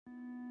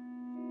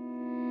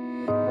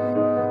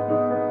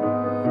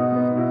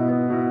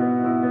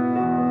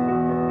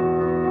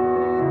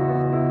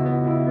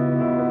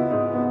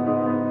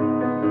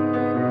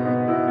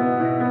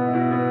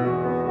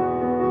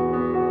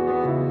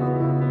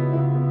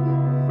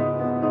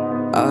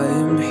I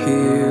am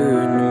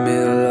here in the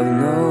middle of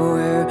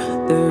nowhere.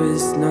 There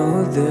is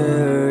no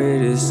there,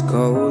 it is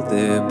cold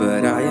there,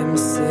 but I am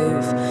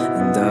safe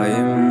and I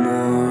am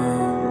warm.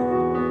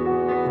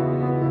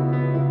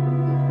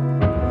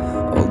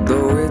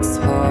 Although it's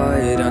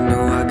hard, I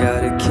know I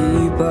gotta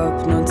keep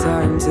up. No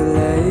time to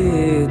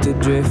lay, to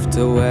drift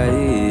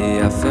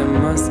away. I find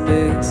my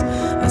space,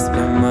 I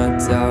spend my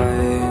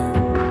time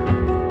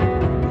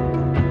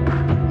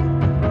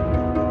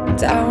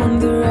down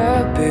the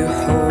rabbit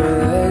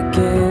hole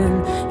again.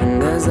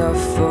 And as I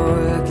fall,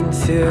 I can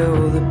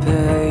feel the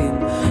pain.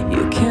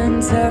 You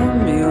can't tell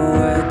me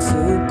where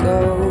to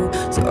go,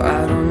 so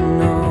I don't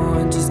know,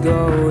 I just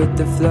go with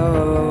the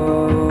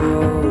flow.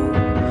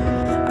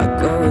 I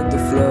go with the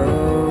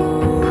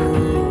flow.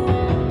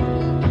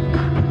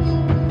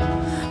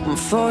 I'm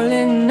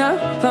falling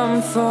up,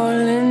 I'm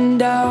falling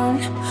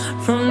down,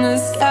 from the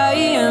sky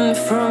and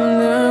from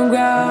the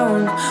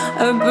ground.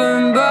 Up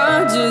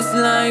above just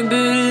like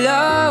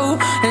below,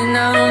 and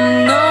I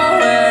don't know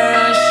where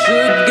I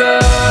should go.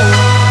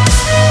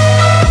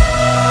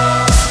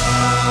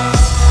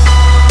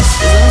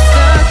 'Cause I'm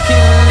stuck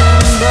in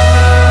limbo.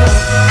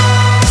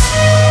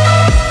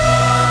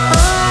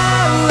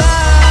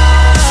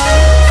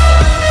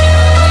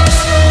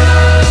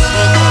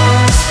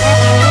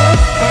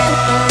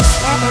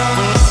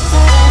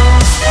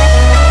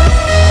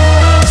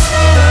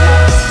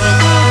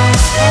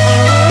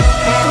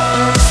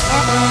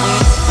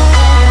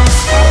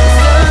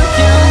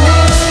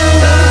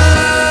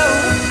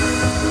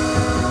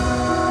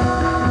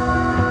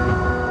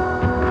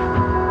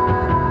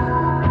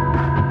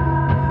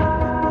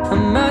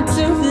 I'm out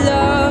of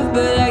love,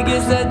 but I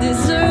guess I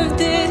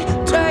deserved it.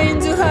 Trying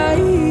to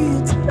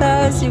hide, to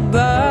pass you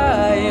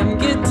by. I'm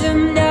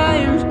getting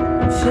down,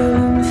 I'm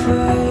feeling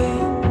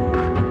fine.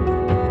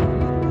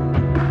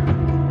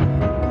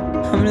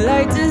 I'm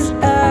light as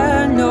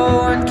air, no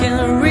one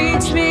can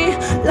reach me.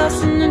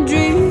 Lost in a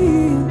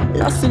dream,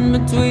 lost in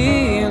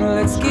between.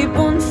 Let's keep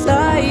on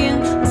flying,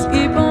 let's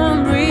keep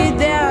on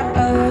breathing.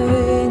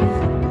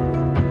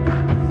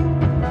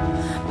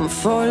 I'm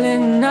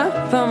falling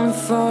up, I'm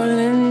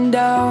falling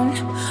down,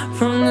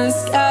 from the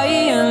sky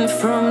and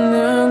from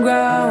the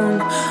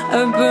ground.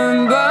 Up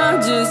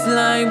above just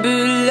like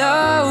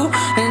below,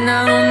 and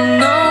I don't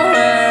know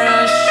where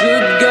I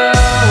should go.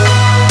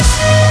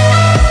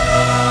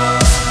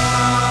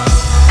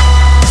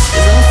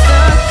 'Cause I'm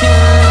stuck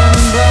in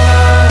limbo.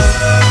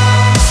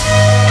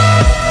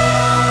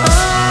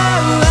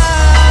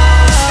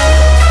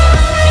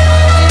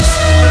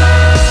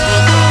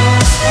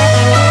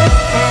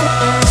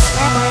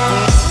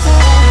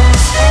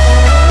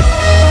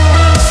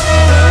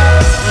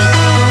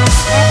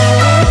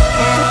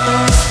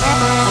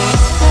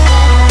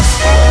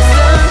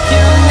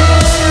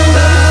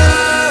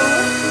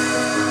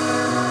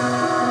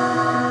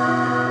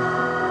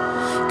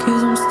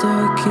 Cause I'm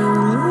stuck in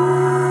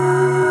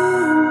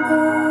limbo.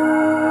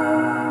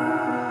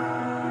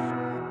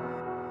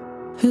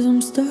 Cause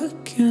I'm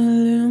stuck in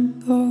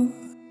limbo.